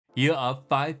Here are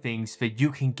 5 things that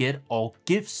you can get or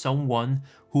give someone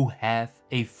who have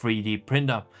a 3D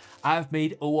printer. I've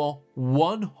made over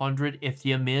 100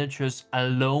 FDM miniatures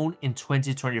alone in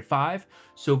 2025,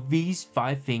 so these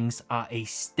 5 things are a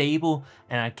staple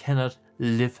and I cannot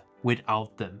live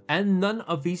without them. And none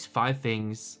of these 5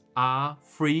 things are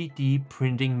 3D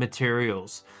printing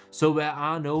materials, so there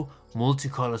are no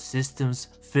multicolor systems,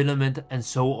 filament and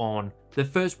so on. The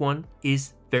first one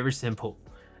is very simple,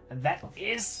 and that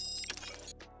is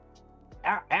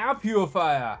air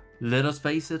purifier. Let us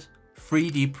face it,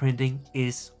 3D printing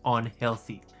is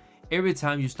unhealthy. Every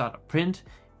time you start a print,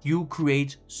 you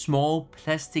create small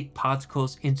plastic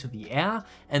particles into the air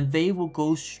and they will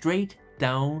go straight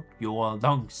down your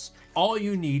lungs. All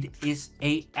you need is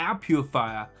an air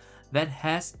purifier that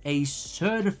has a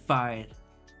certified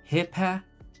HEPA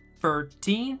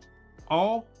 13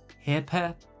 or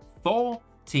HEPA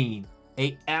 14.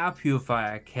 An air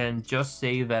purifier can just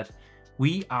say that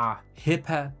we are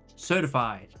HEPA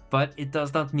certified, but it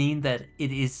does not mean that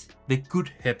it is the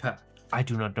good HEPA. I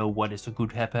do not know what is a good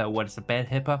HEPA or what is a bad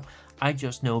HEPA. I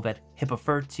just know that HEPA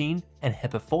 13 and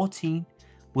HEPA 14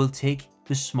 will take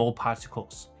the small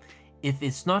particles. If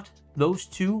it's not those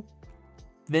two,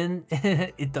 then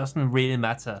it doesn't really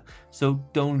matter. So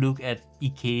don't look at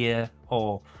IKEA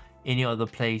or any other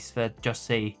place that just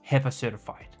say HEPA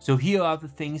certified. So here are the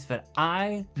things that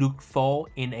I looked for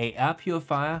in a air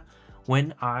purifier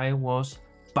when I was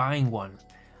buying one.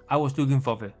 I was looking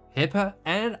for the HEPA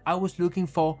and I was looking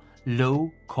for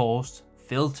low cost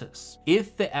filters.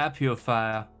 If the air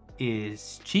purifier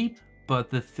is cheap but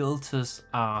the filters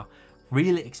are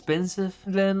really expensive,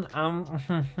 then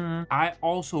I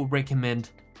also recommend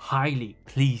highly,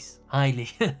 please, highly,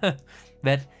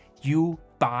 that you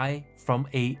buy from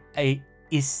a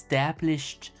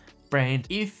established brand.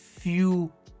 If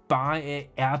you buy an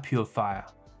air purifier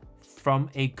from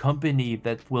a company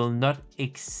that will not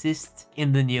exist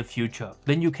in the near future,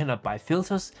 then you cannot buy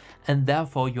filters and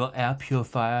therefore your air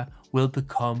purifier will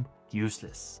become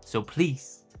useless. So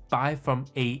please buy from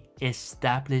a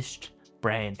established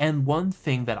brand. And one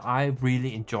thing that I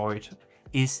really enjoyed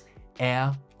is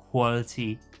air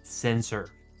quality sensor.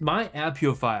 My air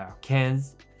purifier can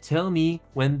tell me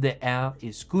when the air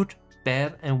is good,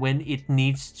 bad, and when it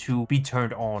needs to be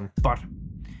turned on. But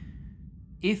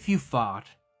if you fart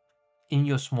in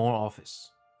your small office,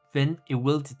 then it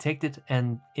will detect it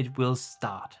and it will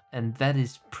start. And that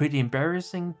is pretty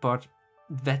embarrassing, but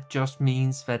that just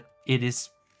means that it is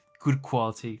good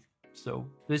quality. So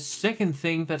the second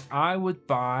thing that I would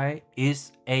buy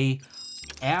is a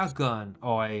air gun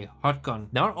or a hot gun.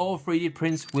 Not all 3D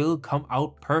prints will come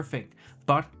out perfect,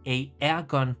 but a air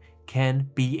gun can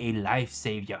be a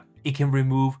lifesaver. It can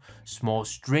remove small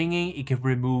stringing, it can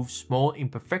remove small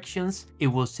imperfections. It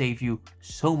will save you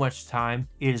so much time.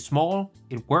 It is small,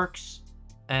 it works,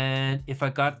 and if I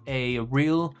got a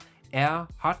real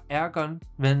hot air gun,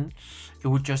 then it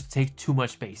would just take too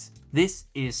much space. This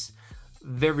is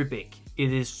very big.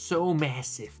 It is so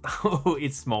massive. Oh,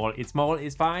 it's small, it's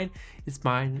fine, it's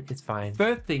fine, it's fine.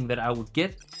 Third thing that I would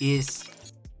get is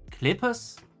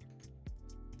clippers,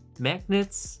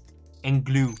 magnets, and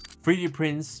glue. 3D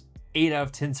prints 8 out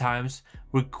of 10 times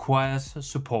requires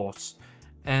supports,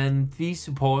 and these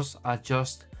supports are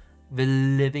just the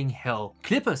living hell.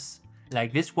 Clippers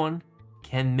like this one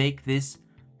can make this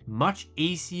much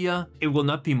easier. It will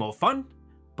not be more fun,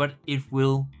 but it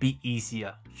will be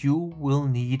easier. You will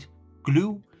need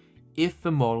glue if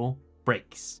the model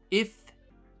breaks. If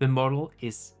the model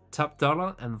is top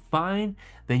dollar and fine,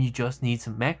 then you just need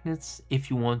some magnets if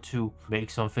you want to make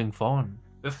something fun.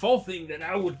 The fourth thing that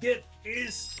I would get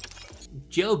is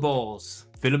gel balls.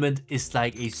 Filament is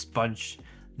like a sponge.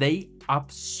 They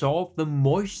absorb the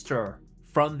moisture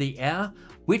from the air,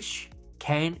 which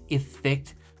can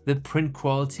affect the print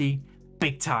quality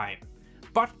big time.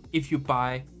 But if you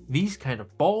buy these kind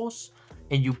of balls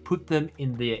and you put them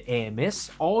in the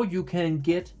AMS, or you can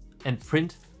get and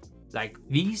print like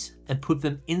these and put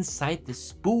them inside the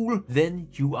spool, then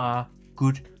you are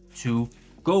good to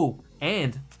go.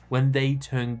 And when they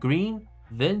turn green,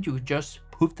 then you just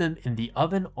put them in the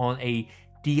oven on a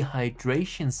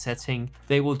dehydration setting.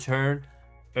 They will turn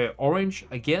orange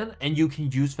again and you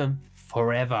can use them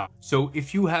forever. So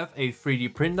if you have a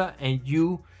 3D printer and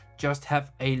you just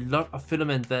have a lot of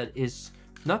filament that is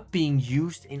not being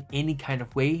used in any kind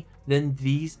of way, then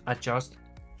these are just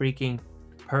freaking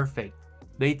perfect.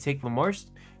 They take the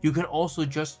moist. You can also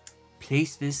just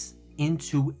place this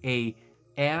into a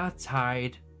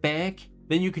airtight bag.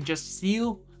 Then you can just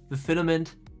seal the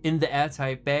filament in the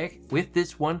airtight bag with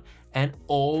this one and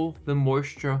all the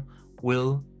moisture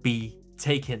will be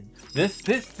taken. The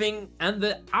fifth thing and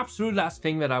the absolute last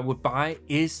thing that I would buy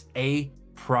is a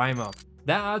primer.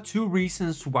 There are two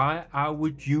reasons why I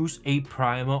would use a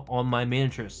primer on my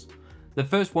miniatures. The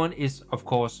first one is of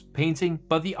course painting,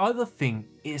 but the other thing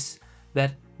is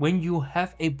that when you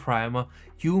have a primer,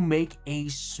 you make a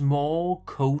small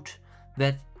coat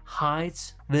that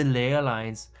hides the layer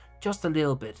lines just a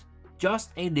little bit,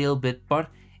 but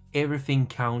everything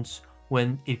counts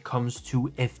when it comes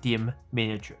to FDM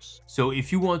miniatures. So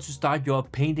if you want to start your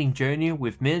painting journey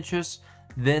with miniatures,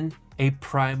 then a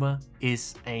primer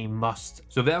is a must.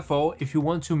 So therefore, if you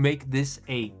want to make this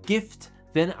a gift,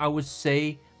 then I would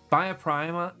say buy a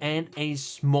primer and a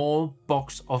small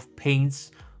box of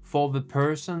paints for the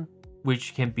person,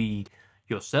 which can be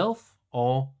yourself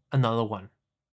or another one.